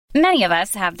Many of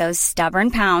us have those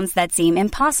stubborn pounds that seem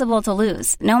impossible to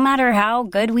lose, no matter how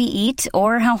good we eat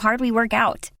or how hard we work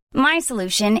out. My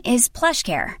solution is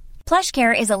PlushCare.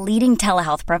 PlushCare is a leading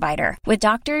telehealth provider with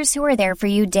doctors who are there for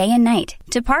you day and night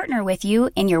to partner with you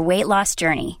in your weight loss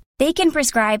journey. They can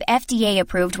prescribe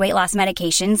FDA-approved weight loss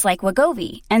medications like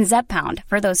Wegovy and Zepbound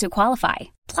for those who qualify.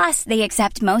 Plus, they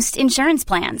accept most insurance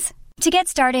plans. To get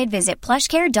started, visit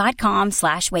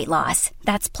plushcare.com/weightloss.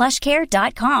 That's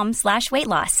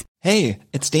plushcare.com/weightloss. Hey,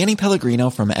 it's Danny Pellegrino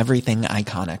from Everything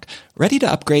Iconic. Ready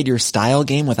to upgrade your style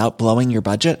game without blowing your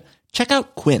budget? Check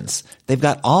out Quince. They've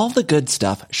got all the good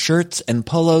stuff, shirts and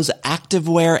polos,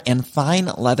 activewear, and fine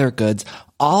leather goods,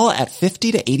 all at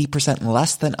 50 to 80%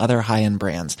 less than other high-end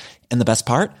brands. And the best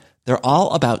part? They're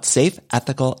all about safe,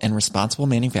 ethical, and responsible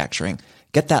manufacturing.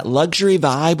 Get that luxury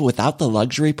vibe without the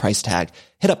luxury price tag.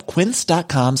 Hit up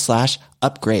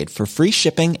quince.com/upgrade for free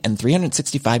shipping and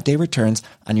 365-day returns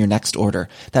on your next order.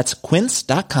 That's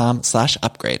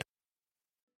quince.com/upgrade.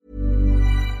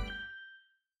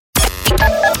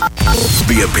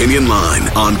 The Opinion Line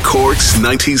on Cork's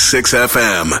 96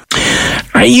 FM.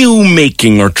 Are you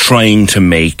making or trying to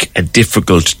make a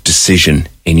difficult decision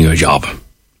in your job?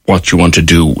 What you want to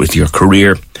do with your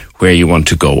career, where you want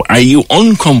to go? Are you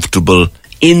uncomfortable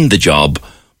in the job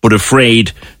but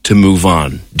afraid to move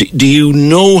on? Do you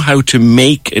know how to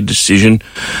make a decision,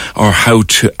 or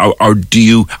are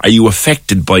you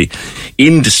affected by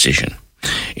indecision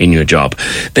in your job?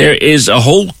 There is a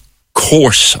whole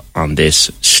course on this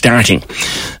starting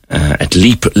at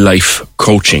Leap Life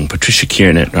Coaching. Patricia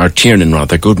Tiernan,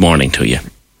 good morning to you.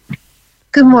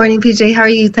 Good morning, PJ. How are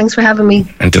you? Thanks for having me.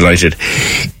 I'm delighted.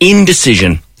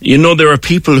 Indecision. You know, there are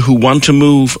people who want to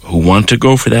move, who want to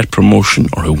go for that promotion,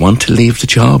 or who want to leave the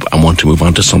job and want to move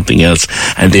on to something else,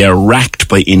 and they are racked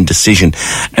by indecision.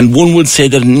 And one would say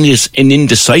that an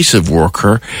indecisive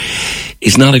worker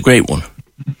is not a great one.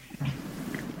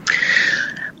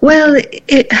 Well,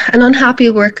 an unhappy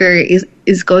worker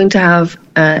is going to have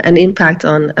an impact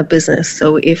on a business.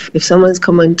 So if someone's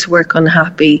coming to work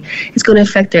unhappy, it's going to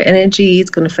affect their energy, it's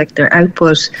going to affect their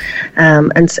output,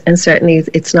 and certainly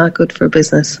it's not good for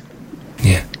business.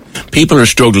 Yeah. People are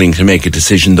struggling to make a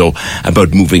decision, though,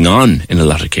 about moving on in a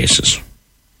lot of cases.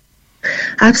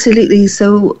 Absolutely.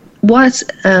 So what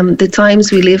the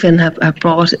times we live in have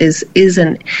brought is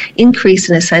an increase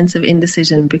in a sense of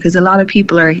indecision, because a lot of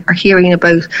people are hearing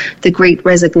about the Great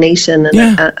Resignation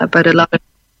and about a lot of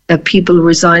people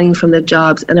resigning from their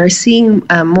jobs, and are seeing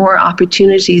more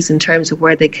opportunities in terms of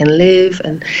where they can live,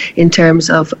 and in terms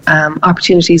of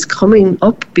opportunities coming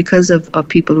up because of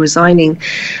people resigning,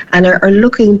 and are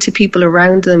looking to people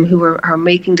around them who are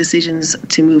making decisions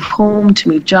to move home, to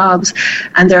move jobs,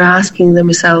 and they're asking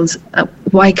themselves,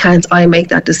 why can't I make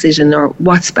that decision, or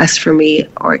what's best for me,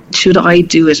 or should I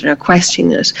do it, and are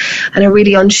questioning it, and are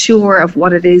really unsure of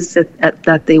what it is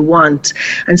that they want,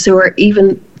 and so are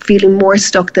even feeling more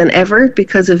stuck than ever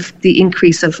because of the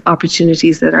increase of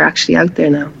opportunities that are actually out there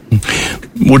now.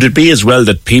 Would it be as well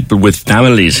that people with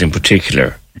families in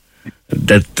particular,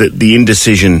 that the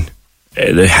indecision,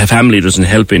 the family doesn't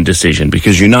help indecision,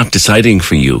 because you're not deciding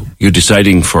for you, you're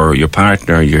deciding for your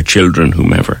partner, your children,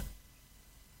 whomever?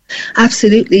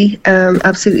 Absolutely,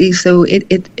 absolutely. So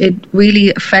it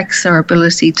really affects our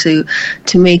ability to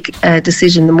make a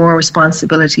decision, the more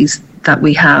responsibilities that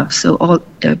we have. So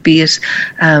be it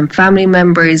family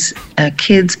members,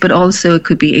 kids, but also it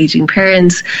could be aging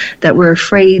parents, that we're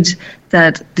afraid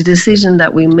that the decision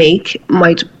that we make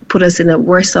might put us in a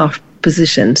worse off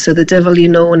position. So the devil you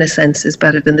know, in a sense, is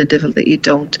better than the devil that you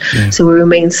don't. Yeah. So we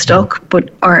remain stuck, but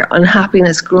our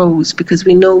unhappiness grows because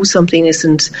we know something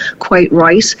isn't quite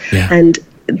right. Yeah. And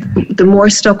the more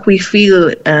stuck we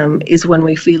feel is when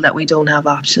we feel that we don't have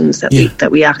options, that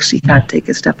we actually can't take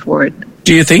a step forward.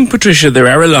 Do you think, Patricia, there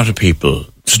are a lot of people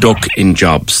stuck in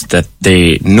jobs that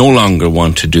they no longer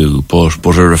want to do,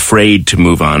 but are afraid to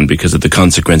move on because of the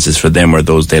consequences for them or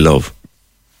those they love?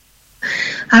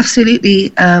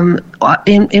 Absolutely.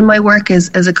 In my work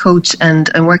as a coach, and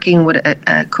I'm working with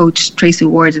a coach, Tracy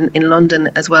Ward, in London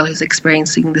as well, who's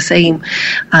experiencing the same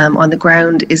on the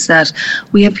ground, is that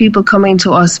we have people coming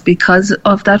to us because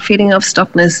of that feeling of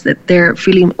stuckness, that they're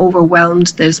feeling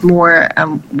overwhelmed. There's more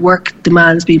work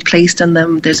demands being placed on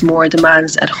them. There's more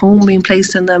demands at home being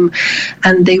placed on them,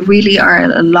 and they really are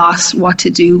at a loss what to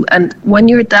do. And when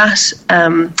you're that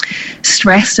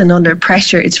stressed and under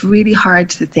pressure, it's really hard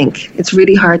to think. It's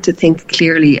really hard to think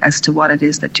clearly as to what it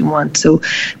is that you want. So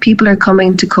people are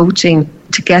coming to coaching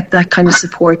to get that kind of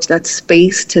support, that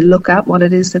space to look at what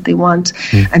it is that they want,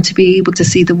 and to be able to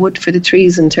see the wood for the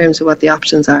trees in terms of what the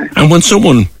options are. And when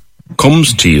someone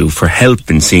comes to you for help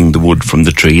in seeing the wood from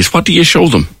the trees, what do you show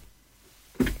them?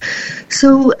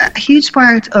 So a huge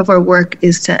part of our work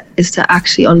is to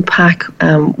actually unpack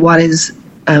what is,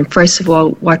 first of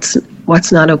all,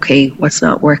 what's not okay, what's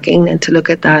not working, and to look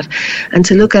at that, and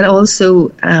to look at also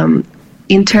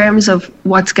in terms of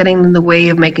what's getting in the way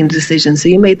of making decisions. So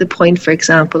you made the point, for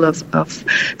example, of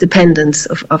dependence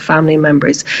of family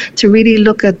members, to really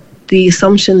look at the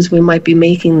assumptions we might be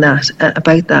making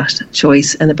about that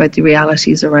choice and about the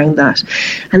realities around that.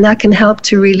 And that can help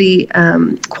to really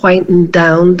quieten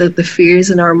down the fears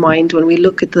in our mind when we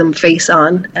look at them face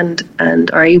on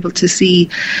and are able to see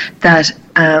that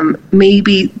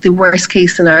maybe the worst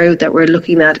case scenario that we're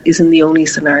looking at isn't the only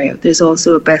scenario. There's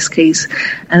also a best case,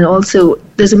 and also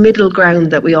there's a middle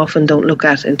ground that we often don't look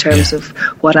at in terms of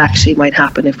what actually might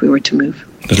happen if we were to move.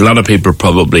 There's a lot of people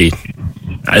probably,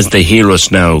 as they hear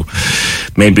us now,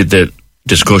 maybe the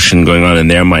discussion going on in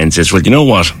their minds is, well, you know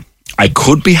what? I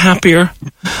could be happier,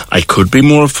 I could be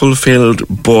more fulfilled,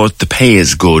 but the pay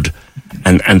is good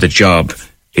and the job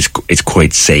is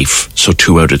quite safe. So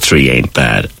 2 out of 3 ain't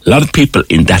bad. A lot of people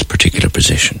in that particular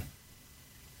position.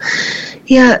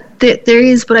 Yeah, there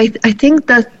is, but I think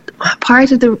that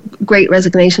part of the Great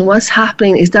Resignation, what's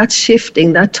happening is that's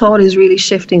shifting. That thought is really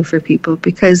shifting for people,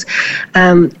 because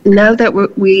now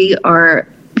that we are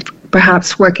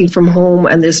perhaps working from home,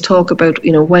 and there's talk about,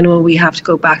 when will we have to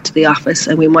go back to the office,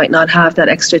 and we might not have that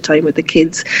extra time with the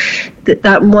kids.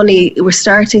 That money, we're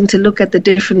starting to look at the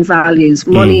different values,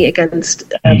 money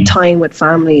against time with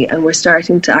family, and we're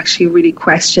starting to actually really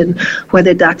question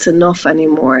whether that's enough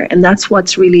anymore. And that's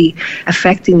what's really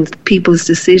affecting people's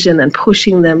decision and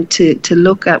pushing them to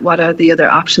look at what are the other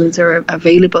options that are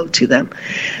available to them.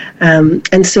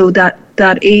 And so that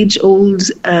age-old,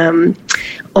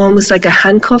 almost like a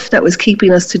handcuff that was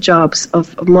keeping us to jobs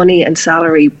of money and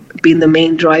salary being the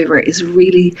main driver is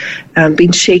really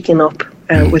being shaken up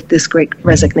with this Great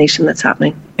Resignation that's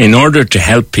happening. In order to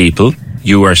help people,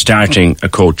 you are starting a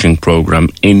coaching program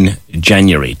in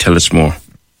January. Tell us more.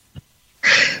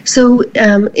 So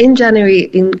in January,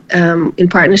 in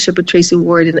partnership with Tracy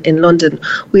Ward in London,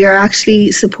 we are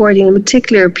actually supporting in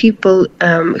particular people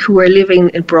who are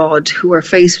living abroad, who are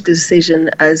faced with the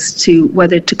decision as to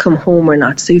whether to come home or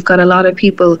not. So you've got a lot of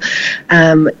people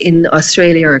in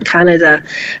Australia or Canada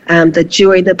that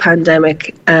during the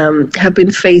pandemic have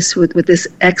been faced with this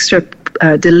extra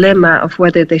dilemma of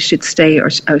whether they should stay or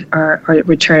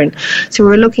return. So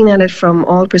we're looking at it from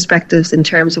all perspectives in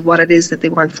terms of what it is that they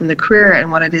want from the career and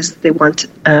what it is that they want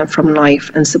from life,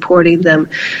 and supporting them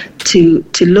to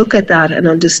look at that and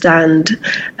understand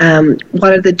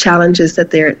what are the challenges that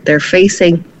they're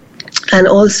facing, and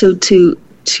also to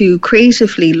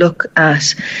creatively look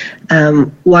at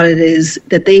what it is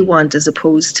that they want as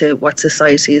opposed to what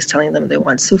society is telling them they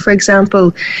want. So, for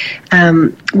example,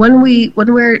 when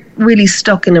we're really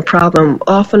stuck in a problem,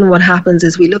 often what happens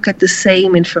is we look at the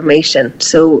same information,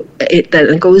 so it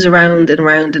goes around and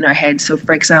around in our head. So,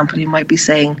 for example, you might be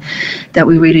saying that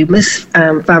we really miss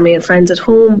family and friends at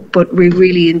home, but we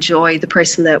really enjoy the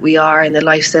person that we are and the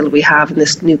lifestyle we have in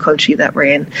this new country that we're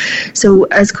in. So,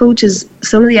 as coaches,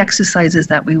 some of the exercises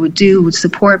that we would do would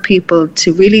support people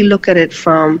to really look at it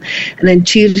from an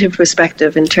intuitive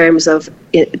perspective in terms of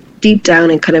deep down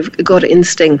and kind of gut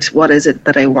instinct, what is it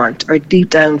that I want? Or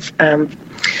deep down,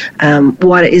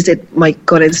 what is it my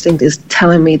gut instinct is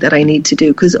telling me that I need to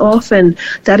do? Because often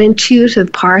that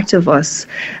intuitive part of us,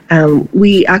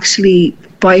 we actually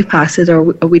bypass it, or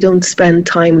we don't spend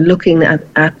time looking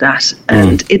at that.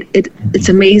 And it's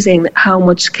amazing how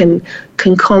much can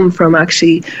come from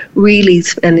actually really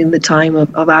spending the time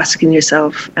of asking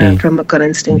yourself from a gut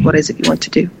instinct, what is it you want to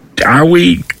do? Are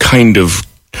we kind of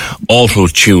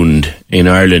auto-tuned in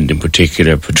Ireland in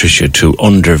particular, Patricia, to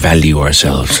undervalue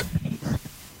ourselves?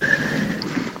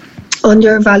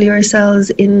 Undervalue ourselves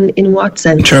in what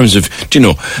sense? In terms of,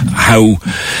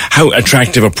 how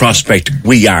attractive a prospect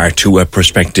we are to a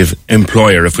prospective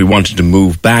employer if we wanted to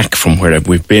move back from wherever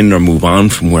we've been or move on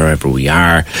from wherever we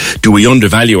are. Do we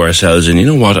undervalue ourselves? And you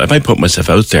know what? If I put myself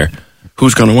out there,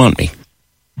 who's going to want me?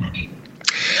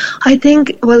 I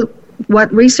think,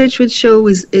 what research would show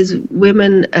is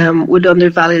women would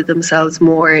undervalue themselves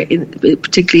more,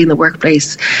 particularly in the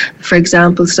workplace. For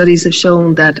example, studies have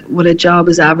shown that when a job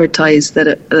is advertised,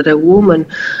 that a woman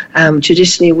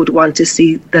traditionally would want to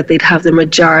see that they'd have the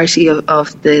majority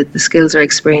of the skills or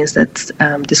experience that's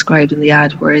described in the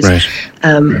ad, whereas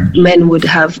men would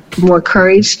have more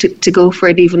courage to go for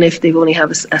it, even if they only have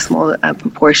a small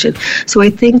proportion. So I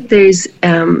think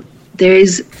there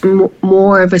is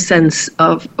more of a sense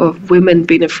of women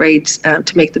being afraid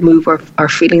to make the move or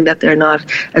feeling that they're not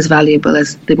as valuable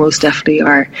as they most definitely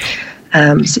are.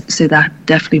 So that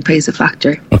definitely plays a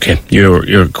factor. Okay,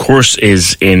 your course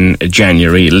is in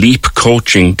January.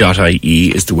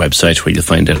 leapcoaching.ie is the website where you'll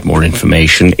find out more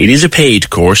information. It is a paid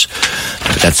course,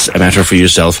 but that's a matter for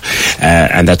yourself.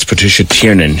 And that's Patricia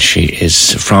Tiernan. She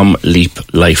is from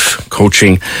Leap Life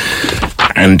Coaching.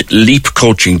 And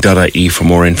leapcoaching.ie for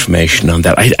more information on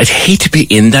that. I'd hate to be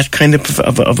in that kind of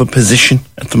a position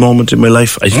at the moment in my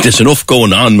life. I think there's enough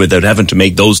going on without having to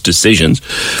make those decisions.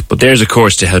 But there's a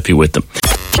course to help you with them.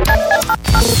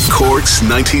 Corks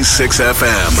 96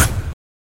 FM.